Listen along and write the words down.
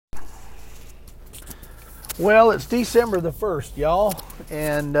Well, it's December the 1st, y'all,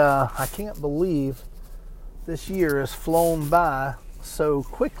 and I can't believe this year has flown by so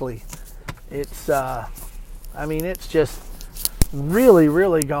quickly. It's just really,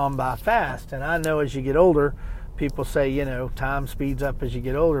 really gone by fast. And I know as you get older, people say, time speeds up as you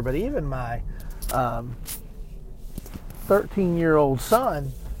get older, but even my 13-year-old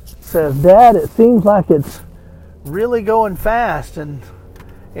son says, "Dad, it seems like it's really going fast." And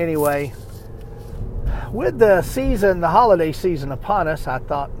anyway, with the holiday season upon us, I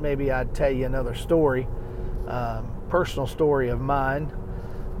thought maybe I'd tell you another story, personal story of mine.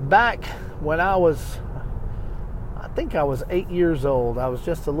 Back when I think I was 8 years old. I was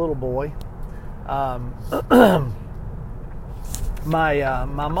just a little boy. My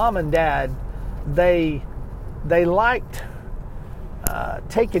mom and dad, they liked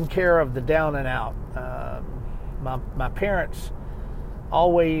taking care of the down and out. My parents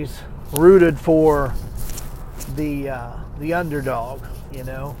always rooted for the underdog,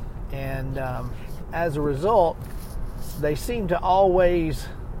 and as a result, they seemed to always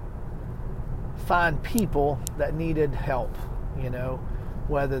find people that needed help,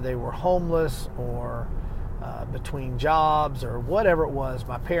 whether they were homeless or between jobs or whatever it was.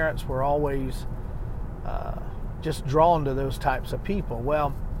 My parents were always just drawn to those types of people.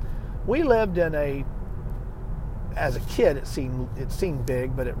 Well, we lived as a kid, it seemed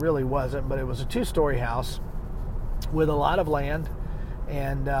big, but it really wasn't. But it was a 2-story house with a lot of land,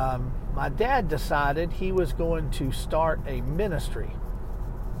 and my dad decided he was going to start a ministry,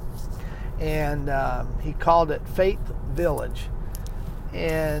 and he called it Faith Village.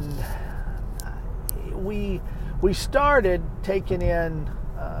 And we started taking in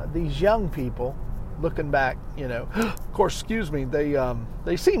these young people. Looking back, of course, excuse me,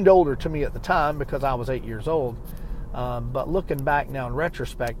 they seemed older to me at the time because I was 8 years old. But looking back now in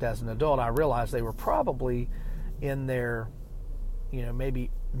retrospect as an adult, I realized they were probably in their,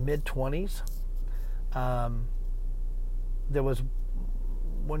 maybe mid-20s. There was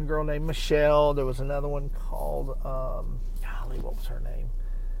one girl named Michelle. There was another one called, what was her name?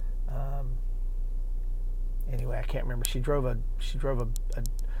 Anyway, I can't remember. She drove a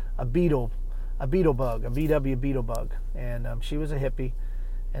Beetle, a Beetlebug, a VW Beetlebug, and she was a hippie,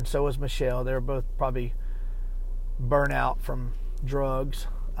 and so was Michelle. They were both probably burnt out from drugs.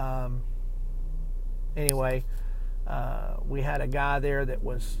 Anyway, we had a guy there that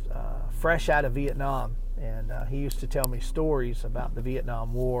was fresh out of Vietnam, and he used to tell me stories about the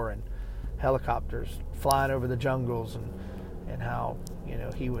Vietnam War and helicopters flying over the jungles, and how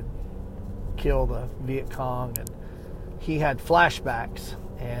he would kill the Viet Cong, and he had flashbacks,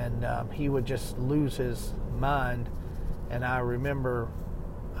 and he would just lose his mind. And I remember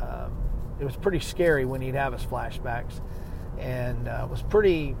it was pretty scary when he'd have his flashbacks, and it was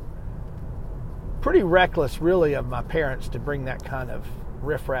pretty reckless, really, of my parents to bring that kind of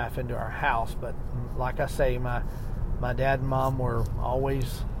riffraff into our house. But like I say, my dad and mom were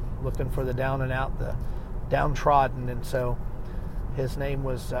always looking for the down and out, the downtrodden, and so his name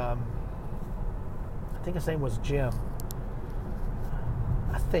was, I think his name was Jim.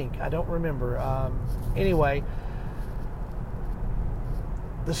 I don't remember. Anyway,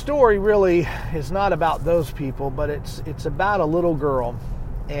 the story really is not about those people, but it's about a little girl.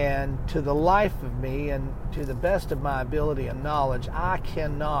 And to the life of me, and to the best of my ability and knowledge, I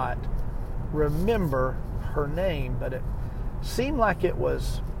cannot remember her name, but it seemed like it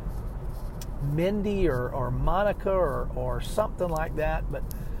was Mindy or Monica or something like that. But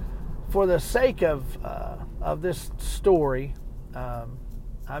for the sake of this story,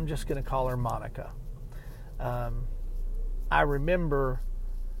 I'm just going to call her Monica. I remember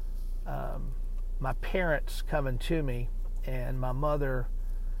my parents coming to me, and my mother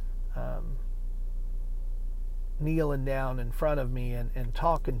kneeling down in front of me and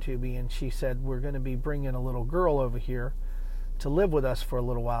talking to me, and she said, "We're going to be bringing a little girl over here to live with us for a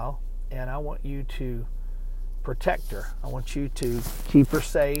little while, and I want you to protect her. I want you to keep her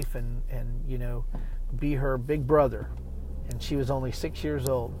safe and be her big brother." And she was only 6 years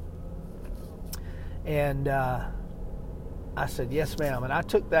old. And I said, "Yes, ma'am." And I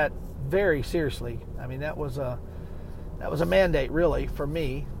took that very seriously. I mean, that was a mandate, really, for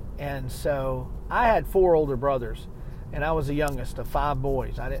me. And so I had 4 older brothers, and I was the youngest of 5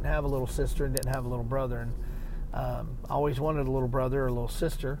 boys. I didn't have a little sister and didn't have a little brother. And I always wanted a little brother or a little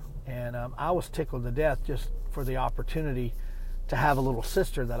sister. And I was tickled to death just for the opportunity to have a little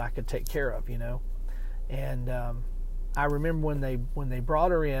sister that I could take care of, And I remember when they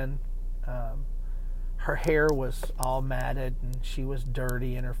brought her in, her hair was all matted, and she was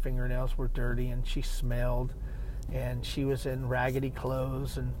dirty, and her fingernails were dirty, and she smelled. and she was in raggedy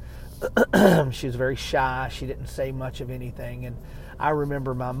clothes, and she was very shy. She didn't say much of anything. And I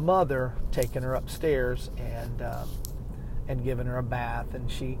remember my mother taking her upstairs and giving her a bath.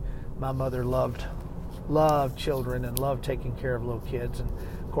 And my mother loved children and loved taking care of little kids. And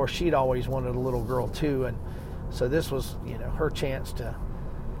of course, she'd always wanted a little girl too. And so this was, her chance to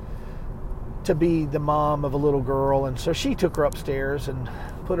be the mom of a little girl. And so she took her upstairs and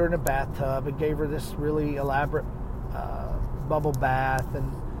put her in a bathtub and gave her this really elaborate bubble bath,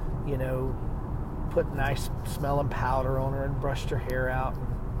 and put nice smelling powder on her and brushed her hair out.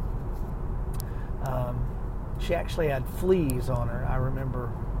 She actually had fleas on her. I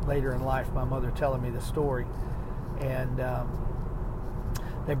remember later in life my mother telling me the story. And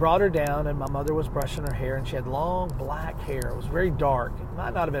they brought her down, and my mother was brushing her hair, and she had long black hair. It was very dark. It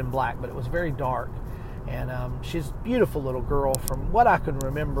might not have been black, but it was very dark. And she's a beautiful little girl. From what I can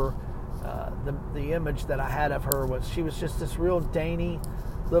remember, the image that I had of her was she was just this real dainty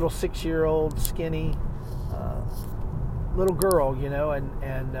little 6-year-old skinny little girl,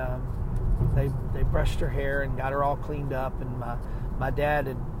 and they brushed her hair and got her all cleaned up. And my dad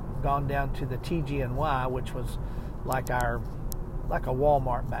had gone down to the TG&Y, which was like a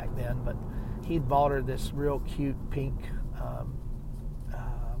Walmart back then, but he'd bought her this real cute pink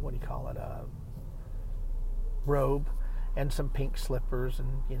robe and some pink slippers, and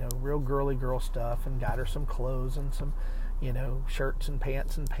real girly girl stuff, and got her some clothes and some shirts and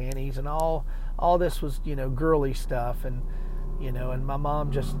pants and panties, and all this was girly stuff. And and my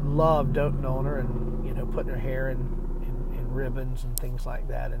mom just loved doting on her, and putting her hair in ribbons and things like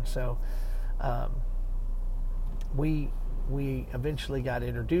that. And so we eventually got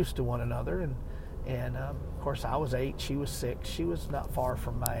introduced to one another, and of course I was 8, she was 6. She was not far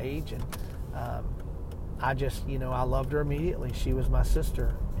from my age, and I just I loved her immediately. She was my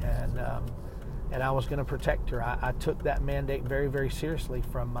sister, and I was going to protect her. I took that mandate very, very seriously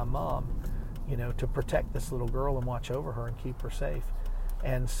from my mom, to protect this little girl and watch over her and keep her safe.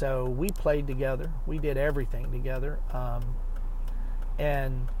 And so we played together. We did everything together.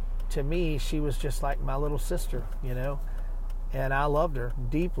 And to me, she was just like my little sister, and I loved her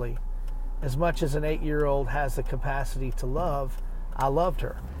deeply. As much as an 8-year-old has the capacity to love, I loved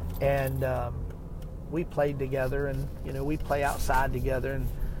her. And we played together, and, we'd play outside together. And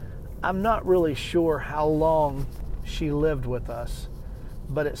I'm not really sure how long she lived with us,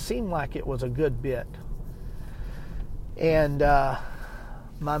 but it seemed like it was a good bit. And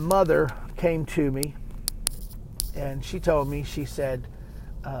my mother came to me, and she told me, she said,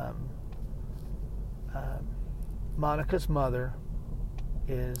 Monica's mother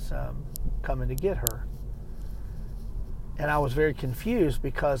is coming to get her. And I was very confused,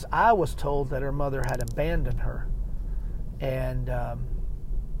 because I was told that her mother had abandoned her, and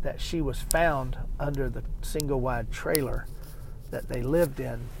that she was found under the single-wide trailer that they lived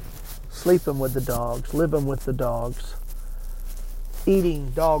in, sleeping with the dogs, living with the dogs, eating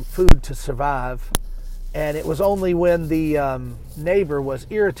dog food to survive. And it was only when the neighbor was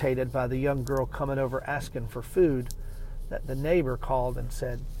irritated by the young girl coming over asking for food that the neighbor called and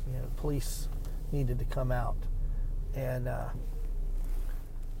said, police needed to come out. And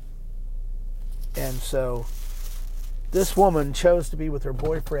so this woman chose to be with her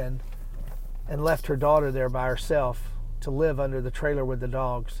boyfriend and left her daughter there by herself to live under the trailer with the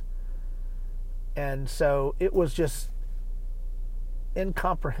dogs. And so it was just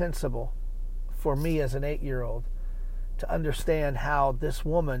incomprehensible for me as an 8-year-old to understand how this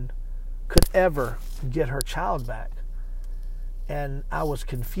woman could ever get her child back. And I was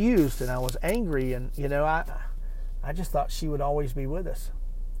confused, and I was angry, and I just thought she would always be with us.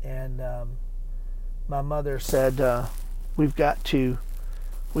 And my mother said, we've got to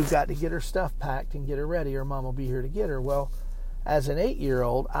get her stuff packed and get her ready, or Mom will be here to get her. Well, as an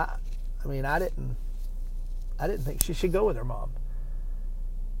 8-year-old, I didn't think she should go with her mom.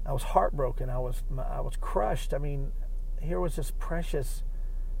 I was heartbroken. I was crushed. I mean, here was this precious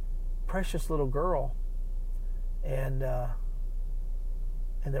little girl, and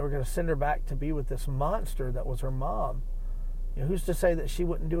they were going to send her back to be with this monster that was her mom. Who's to say that she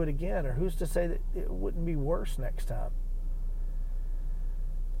wouldn't do it again, or who's to say that it wouldn't be worse next time?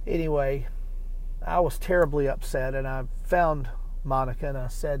 Anyway, I was terribly upset, and I found Monica, and I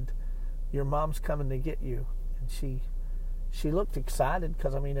said, your mom's coming to get you. And she looked excited,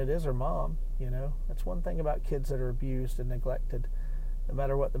 because, it is her mom, That's one thing about kids that are abused and neglected. No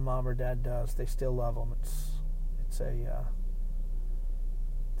matter what the mom or dad does, they still love them. It's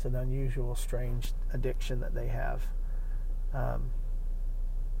an unusual, strange addiction that they have.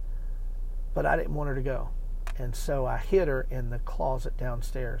 But I didn't want her to go. And so I hid her in the closet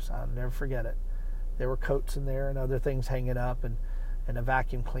downstairs. I'll never forget it. There were coats in there and other things hanging up and a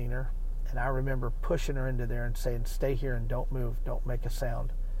vacuum cleaner. And I remember pushing her into there and saying, "Stay here and don't move, don't make a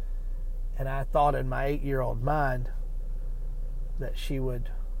sound." And I thought in my 8-year-old mind that she would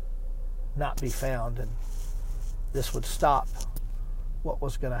not be found and this would stop what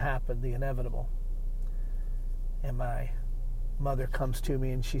was going to happen, the inevitable. And my mother comes to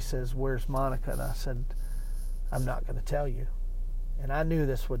me and she says, "Where's Monica?" And I said, "I'm not going to tell you." And I knew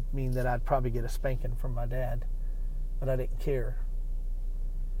this would mean that I'd probably get a spanking from my dad, but I didn't care.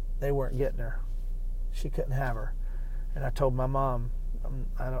 They weren't getting her. She couldn't have her. And I told my mom,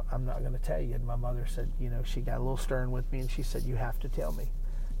 I'm not going to tell you. And my mother said, she got a little stern with me and she said, "You have to tell me."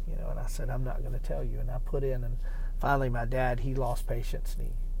 And I said, "I'm not going to tell you." And I put in, and finally my dad, he lost patience and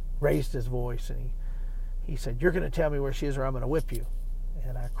he raised his voice and he said, "You're going to tell me where she is or I'm going to whip you."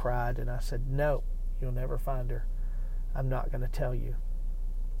 And I cried and I said, "No, you'll never find her. I'm not going to tell you."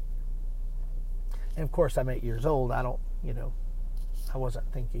 And of course I'm 8 years old. I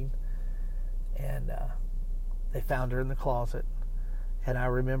wasn't thinking. And they found her in the closet. And I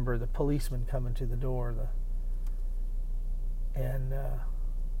remember the policeman coming to the door.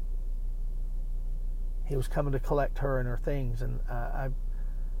 He was coming to collect her and her things. And I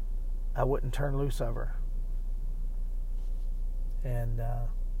wouldn't turn loose of her. And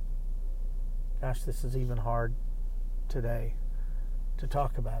gosh, this is even hard today to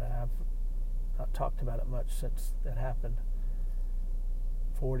talk about it. I've not talked about it much since that happened.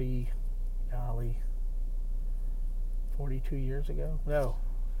 42 years ago? No.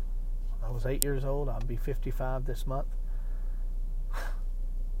 I was 8 years old. I'll be 55 this month.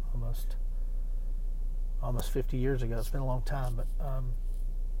 Almost 50 years ago. It's been a long time, but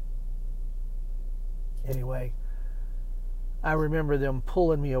anyway, I remember them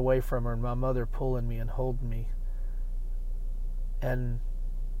pulling me away from her and my mother pulling me and holding me. And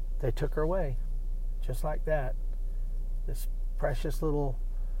they took her away. Just like that. This precious little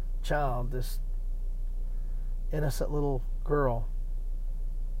child, this innocent little girl,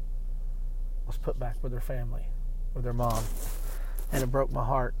 was put back with her family, with her mom. And it broke my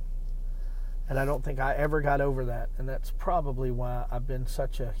heart. And I don't think I ever got over that. And that's probably why I've been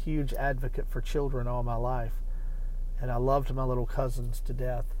such a huge advocate for children all my life. And I loved my little cousins to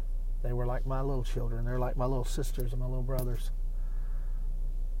death. They were like my little children. They're like my little sisters and my little brothers.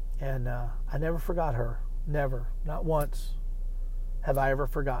 And I never forgot her. Never. Not once have I ever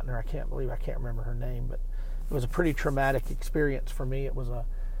forgotten her. I can't remember her name, but it was a pretty traumatic experience for me. It was a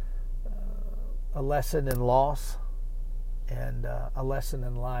lesson in loss and a lesson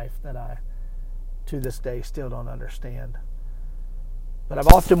in life that I, to this day, still don't understand. But I've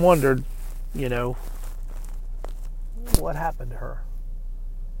often wondered, what happened to her?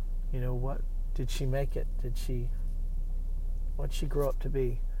 What did she make it? What'd she grow up to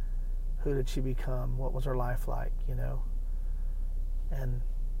be? Who did she become? What was her life like, And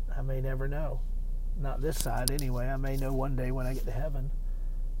I may never know. Not this side, anyway. I may know one day when I get to heaven.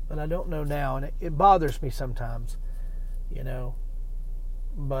 But I don't know now, and it bothers me sometimes,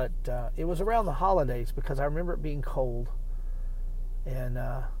 But it was around the holidays because I remember it being cold. And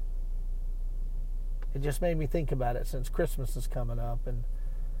it just made me think about it since Christmas is coming up. And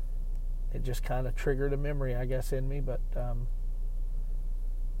it just kind of triggered a memory, I guess, in me. But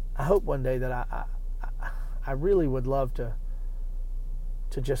I hope one day that I really would love to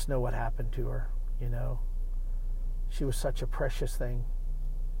just know what happened to her, She was such a precious thing.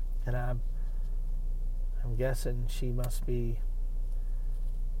 And I'm guessing she must be,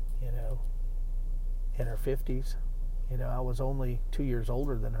 in her 50s. I was only 2 years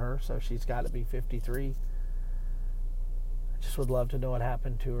older than her, so she's got to be 53. I just would love to know what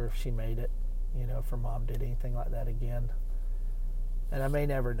happened to her if she made it, if her mom did anything like that again. And I may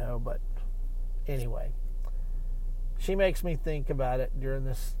never know, but anyway. She makes me think about it during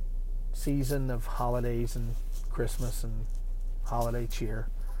this season of holidays and Christmas and holiday cheer.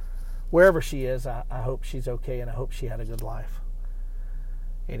 Wherever she is, I hope she's okay, and I hope she had a good life.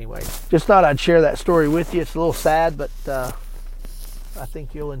 Anyway, just thought I'd share that story with you. It's a little sad, but I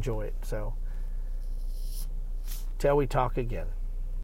think you'll enjoy it. So, till we talk again.